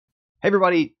Hey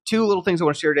everybody, two little things I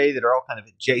want to share today that are all kind of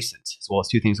adjacent, as well as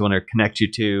two things I want to connect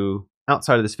you to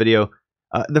outside of this video.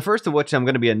 The first of which I'm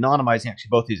going to be anonymizing actually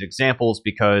both these examples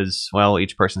because, well,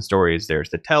 each person's story is theirs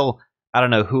to tell. I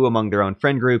don't know who among their own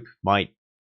friend group might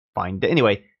find it.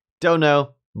 Anyway, don't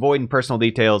know, void in personal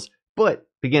details, but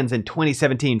begins in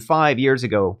 2017, 5 years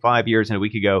ago, 5 years and a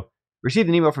week ago. Received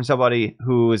an email from somebody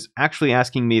who was actually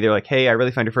asking me, they're like, hey, I really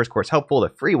found your first course helpful, the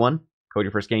free one, Code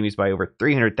Your First Game, used by over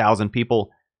 300,000 people.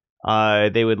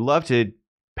 They would love to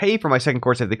pay for my second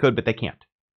course if they could, but they can't.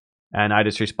 And I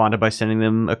just responded by sending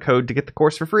them a code to get the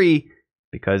course for free,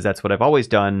 because that's what I've always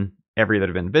done every year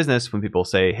that I've been in business. When people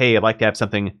say, hey, I'd like to have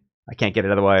something, I can't get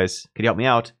it otherwise, could you help me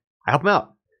out? I help them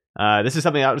out. This is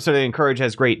something I would sort of encourage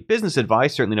as great business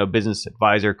advice. Certainly no business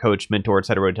advisor, coach, mentor,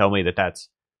 etc. would tell me that that's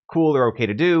cool or okay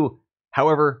to do.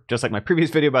 However, just like my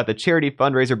previous video about the charity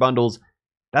fundraiser bundles,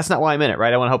 that's not why I'm in it,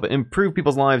 right? I want to help improve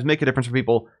people's lives, make a difference for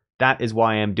people. That is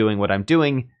why I'm doing what I'm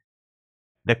doing.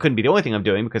 That couldn't be the only thing I'm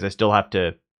doing, because I still have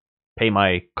to pay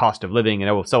my cost of living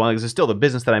and so on. This is still the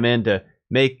business that I'm in, to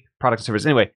make products and services.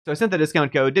 Anyway, so I sent the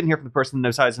discount code, didn't hear from the person,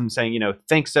 besides them saying,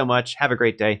 thanks so much, have a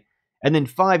great day. And then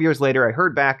 5 years later, I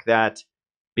heard back that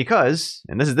because,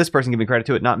 and this is this person giving credit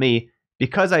to it, not me,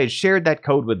 because I had shared that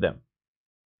code with them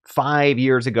 5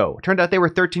 years ago. It turned out they were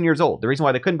 13 years old. The reason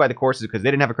why they couldn't buy the course is because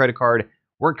they didn't have a credit card,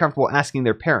 weren't comfortable asking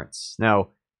their parents. Now,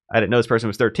 I didn't know this person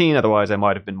was 13, otherwise I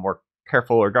might have been more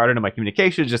careful or guarded in my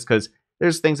communications, just because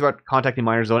there's things about contacting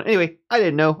minors on. Anyway, I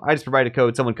didn't know. I just provided a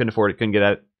code. Someone couldn't afford it, couldn't get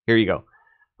it. Here you go.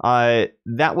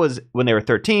 That was when they were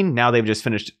 13. Now they've just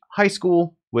finished high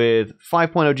school with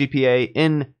 5.0 GPA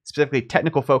in specifically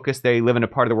technical focus. They live in a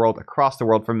part of the world across the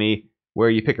world from me where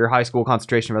you pick your high school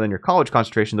concentration rather than your college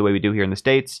concentration the way we do here in the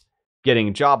States.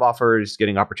 Getting job offers,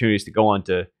 getting opportunities to go on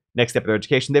to next step of their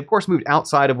education. They, of course, moved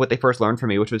outside of what they first learned from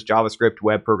me, which was JavaScript,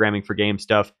 web programming for game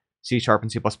stuff, C#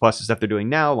 and C++ is stuff they're doing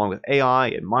now, along with AI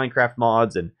and Minecraft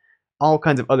mods and all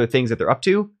kinds of other things that they're up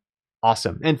to.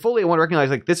 Awesome. And fully, I want to recognize,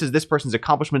 like, this is this person's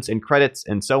accomplishments and credits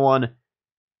and so on.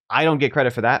 I don't get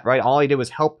credit for that, right? All I did was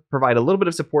help provide a little bit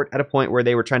of support at a point where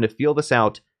they were trying to feel this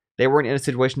out. They weren't in a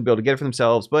situation to be able to get it for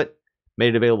themselves, but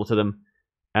made it available to them.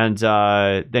 And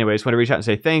anyway, I just want to reach out and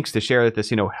say thanks, to share that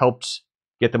this, helped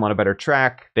get them on a better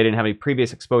track. They didn't have any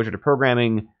previous exposure to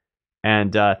programming.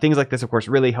 And things like this, of course,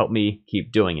 really help me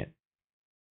keep doing it.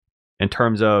 In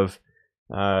terms of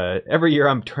every year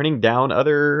I'm turning down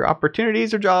other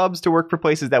opportunities or jobs to work for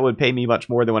places that would pay me much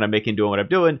more than what I'm making doing what I'm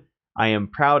doing. I am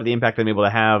proud of the impact I'm able to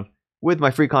have with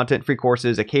my free content, free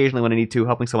courses, occasionally when I need to,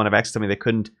 helping someone have access to something they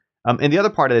couldn't. And the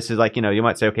other part of this is like, you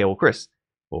might say, okay, well, Chris,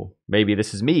 well, maybe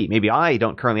this is me. Maybe I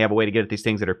don't currently have a way to get at these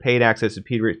things that are paid access to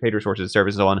paid resources,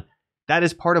 services, and so on. That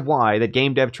is part of why that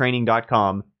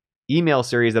GameDevTraining.com email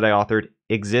series that I authored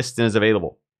exists and is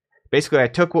available. Basically, I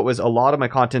took what was a lot of my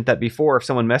content that before, if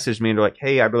someone messaged me and they're like,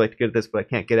 hey, I'd really like to get at this, but I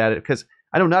can't get at it, because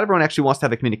I know not everyone actually wants to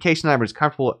have the communication. Not everyone's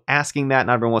comfortable asking that.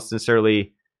 Not everyone wants to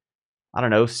necessarily,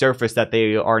 surface that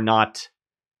they are not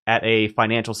at a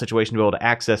financial situation to be able to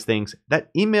access things. That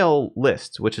email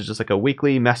list, which is just like a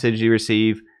weekly message you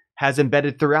receive, has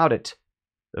embedded throughout it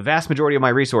the vast majority of my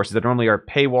resources that normally are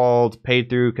paywalled, paid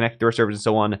through, connected to our servers and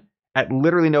so on, at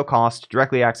literally no cost,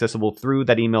 directly accessible through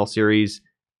that email series,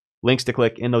 links to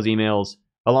click in those emails,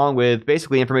 along with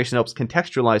basically information that helps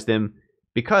contextualize them,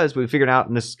 because we figured out,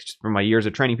 and this is just from my years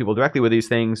of training people directly with these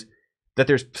things, that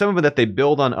there's some of them that they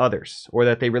build on others, or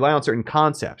that they rely on certain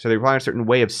concepts, or they rely on a certain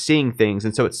way of seeing things,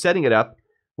 and so it's setting it up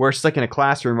where it's like in a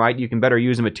classroom, right? You can better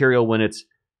use a material when its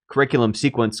curriculum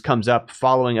sequence comes up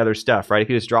following other stuff, right? If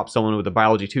you just drop someone with a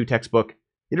Biology 2 textbook,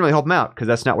 you don't really help them out, because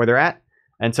that's not where they're at.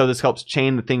 And so this helps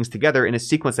chain the things together in a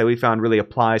sequence that we found really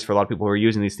applies for a lot of people who are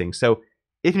using these things. So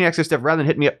if you need access to stuff, rather than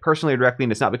hit me up personally or directly,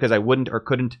 and it's not because I wouldn't or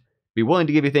couldn't be willing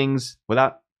to give you things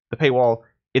without the paywall,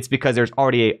 it's because there's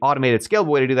already an automated, scalable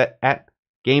way to do that at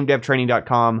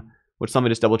GameDevTraining.com, which, let me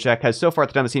just double check, has so far at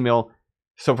the time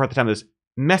of this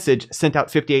message, sent out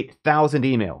 58,000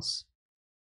 emails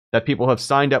that people have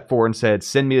signed up for and said,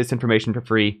 send me this information for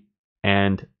free,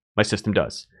 and my system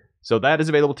does. So that is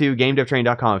available to you,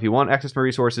 GameDevTraining.com. If you want access to my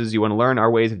resources, you want to learn our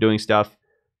ways of doing stuff,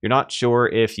 you're not sure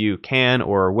if you can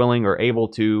or are willing or able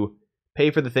to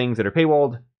pay for the things that are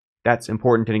paywalled, that's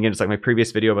important. And again, just like my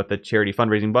previous video about the charity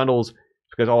fundraising bundles,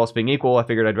 because all else being equal, I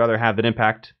figured I'd rather have that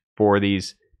impact for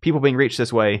these people being reached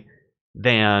this way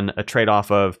than a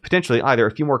trade-off of potentially either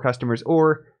a few more customers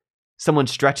or someone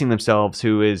stretching themselves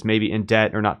who is maybe in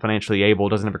debt or not financially able,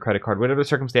 doesn't have a credit card, whatever the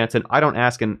circumstance. And I don't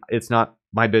ask, and it's not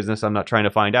my business. I'm not trying to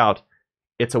find out.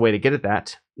 It's a way to get at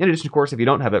that. In addition, of course, if you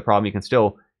don't have that problem, you can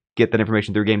still get that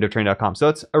information through GameDevTraining.com. So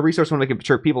it's a resource I want to make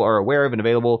sure people are aware of and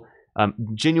available.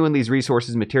 Genuine, these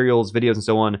resources, materials, videos, and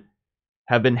so on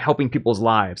have been helping people's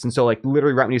lives. And so like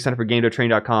literally right when you sign up for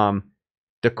GameDevTraining.com,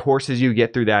 the courses you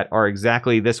get through that are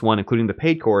exactly this one, including the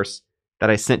paid course that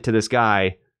I sent to this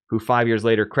guy who 5 years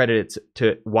later credits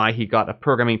to why he got a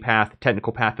programming path,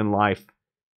 technical path in life,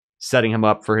 setting him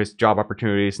up for his job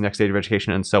opportunities, next stage of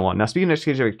education, and so on. Now, speaking of next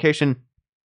stage of education,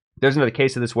 there's another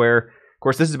case of this where, of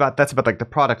course, that's about like the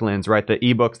product lens, right? The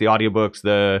ebooks, the audiobooks,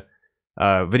 the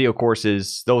video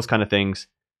courses, those kind of things,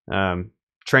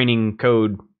 training,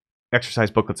 code,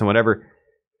 exercise booklets, and whatever.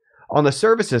 On the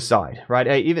services side, right?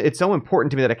 It's so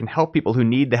important to me that I can help people who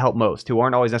need the help most, who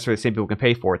aren't always necessarily the same people who can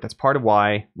pay for it. That's part of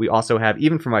why we also have,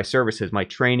 even for my services, my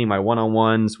training, my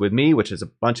one-on-ones with me, which is a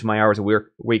bunch of my hours a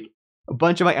week. A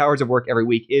bunch of my hours of work every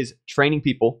week is training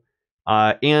people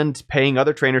and paying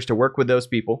other trainers to work with those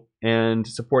people and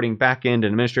supporting back-end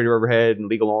and administrative overhead and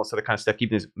legal, all this other kind of stuff,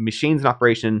 keeping these machines in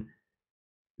operation.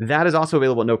 That is also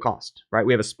available at no cost, right?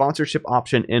 We have a sponsorship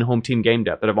option in Home Team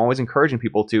GameDev that I'm always encouraging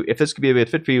people to, if this could be a good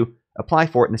fit for you, apply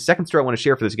for it. And the second story I want to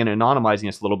share for this, again, anonymizing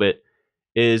this a little bit,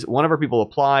 is one of our people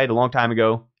applied a long time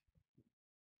ago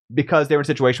because they were in a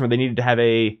situation where they needed to have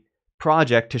a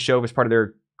project to show as part of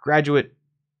their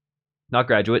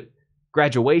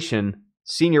graduation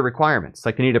senior requirements.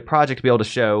 Like they needed a project to be able to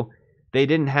show. They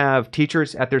didn't have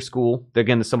teachers at their school.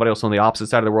 Again, there's somebody else on the opposite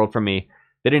side of the world from me.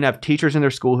 They didn't have teachers in their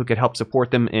school who could help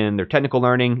support them in their technical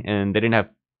learning, and they didn't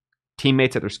have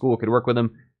teammates at their school who could work with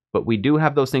them. But we do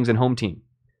have those things in Home Team.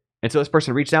 And so this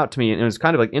person reached out to me, and it was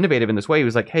kind of like innovative in this way. He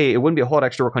was like, hey, it wouldn't be a whole lot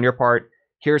extra work on your part.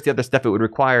 Here's the other stuff it would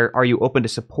require. Are you open to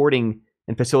supporting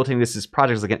and facilitating this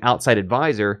project as like an outside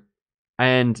advisor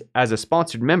and as a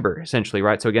sponsored member, essentially,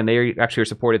 right? So again, they actually are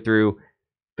supported through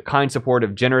the kind support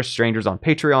of generous strangers on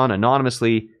Patreon,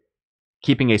 anonymously,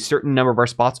 keeping a certain number of our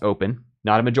spots open.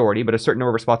 Not a majority, but a certain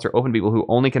number of our spots are open to people who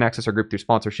only can access our group through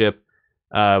sponsorship.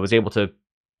 We were able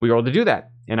to do that.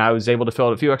 And I was able to fill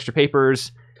out a few extra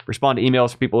papers, respond to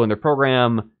emails from people in their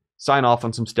program, sign off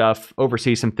on some stuff,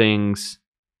 oversee some things.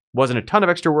 Wasn't a ton of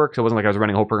extra work, so it wasn't like I was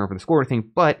running a whole program for the school or anything,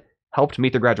 but helped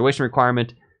meet the graduation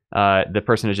requirement. The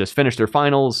person has just finished their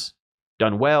finals,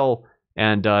 done well,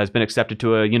 and has been accepted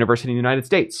to a university in the United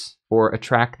States for a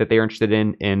track that they are interested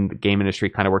in the game industry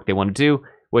kind of work they want to do,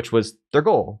 which was their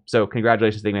goal. So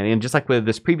congratulations, Digman. And just like with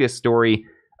this previous story,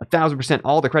 1,000%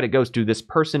 all the credit goes to this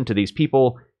person, to these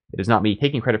people. It is not me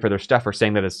taking credit for their stuff or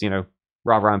saying that it's,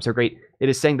 rah, I'm so great. It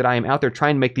is saying that I am out there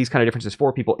trying to make these kind of differences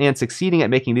for people and succeeding at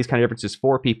making these kind of differences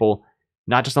for people,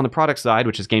 not just on the product side,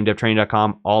 which is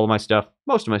GameDevTraining.com, all of my stuff,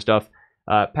 most of my stuff,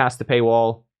 past the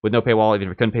paywall, with no paywall, even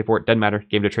if I couldn't pay for it, doesn't matter,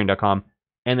 GameDevTraining.com.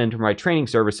 And then for my training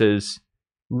services,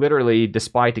 literally,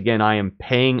 despite, again, I am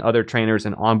paying other trainers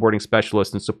and onboarding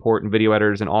specialists and support and video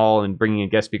editors and all, and bringing in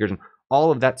guest speakers, and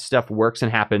all of that stuff works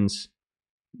and happens.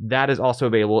 That is also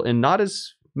available in not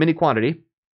as many quantity,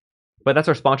 but that's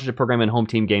our sponsorship program in Home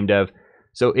Team GameDev.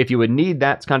 So if you would need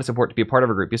that kind of support to be a part of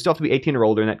a group, you still have to be 18 or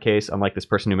older in that case, unlike this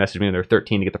person who messaged me when they're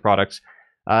 13 to get the products,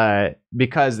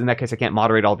 because in that case, I can't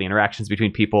moderate all the interactions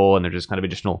between people, and there's just kind of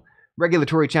additional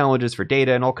regulatory challenges for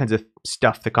data and all kinds of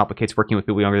stuff that complicates working with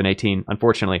people younger than 18,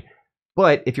 unfortunately.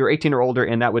 But if you're 18 or older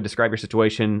and that would describe your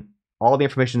situation, all the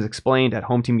information is explained at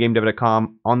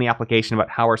hometeamgamedev.com on the application about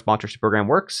how our sponsorship program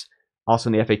works, also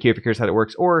in the FAQ if you're curious how it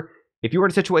works, or if you are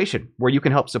in a situation where you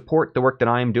can help support the work that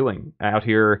I am doing out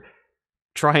here,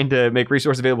 trying to make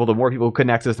resources available to more people who couldn't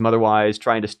access them otherwise,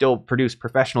 trying to still produce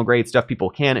professional grade stuff people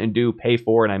can and do pay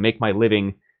for, and I make my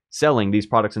living selling these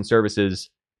products and services,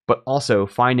 but also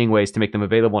finding ways to make them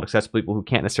available and accessible to people who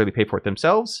can't necessarily pay for it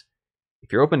themselves.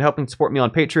 If you're open to helping support me on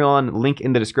Patreon, link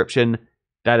in the description.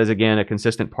 That is, again, a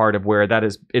consistent part of where that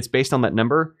is. It's based on that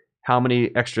number, how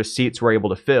many extra seats we're able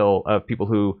to fill of people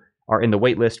who are in the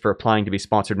wait list for applying to be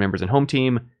sponsored members in Home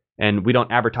Team. And we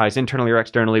don't advertise internally or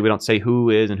externally. We don't say who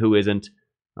is and who isn't.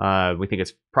 We think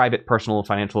it's private, personal,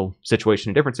 financial situation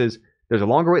and differences. There's a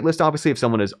longer wait list, obviously, if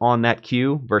someone is on that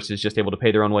queue versus just able to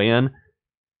pay their own way in.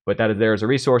 But that is there as a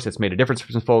resource. It's made a difference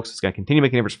for some folks. It's going to continue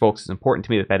making a difference for folks. It's important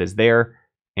to me that that is there.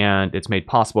 And it's made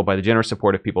possible by the generous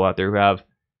support of people out there who have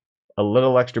a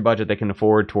little extra budget they can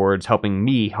afford towards helping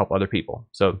me help other people.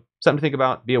 So something to think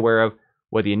about, be aware of,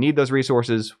 whether you need those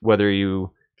resources, whether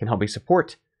you can help me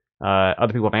support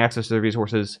other people having access to the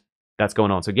resources. That's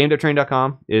going on. So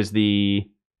GameDevTraining.com is the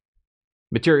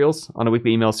materials on a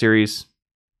weekly email series,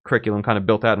 curriculum kind of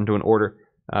built out into an order,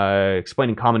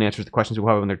 explaining common answers to questions we'll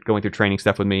have when they're going through training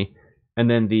stuff with me. And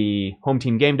then the Home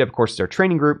Team GameDev, of course, is our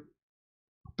training group,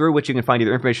 through which you can find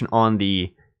either information on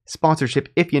the sponsorship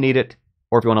if you need it,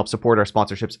 or if you want to help support our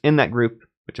sponsorships in that group,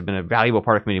 which have been a valuable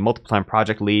part of the community, multiple time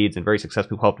project leads and very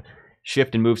successful people, helped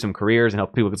shift and move some careers and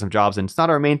help people get some jobs. And it's not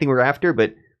our main thing we're after,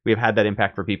 but we have had that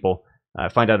impact for people.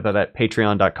 Find out about that at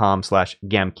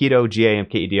patreon.com/gamkedo,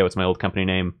 GAMKEDO. It's my old company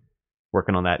name.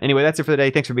 Working on that. Anyway, that's it for the day.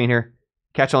 Thanks for being here.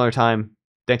 Catch you all another time.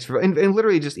 Thanks for, and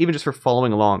literally even just for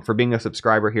following along, for being a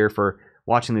subscriber here, for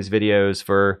watching these videos,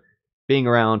 for being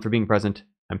around, for being present.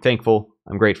 I'm thankful.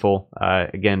 I'm grateful.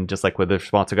 Again, just like with the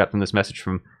response I got from this message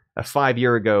from a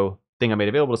 5-year ago thing I made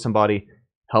available to somebody,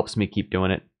 helps me keep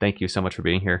doing it. Thank you so much for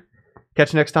being here.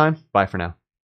 Catch you next time. Bye for now.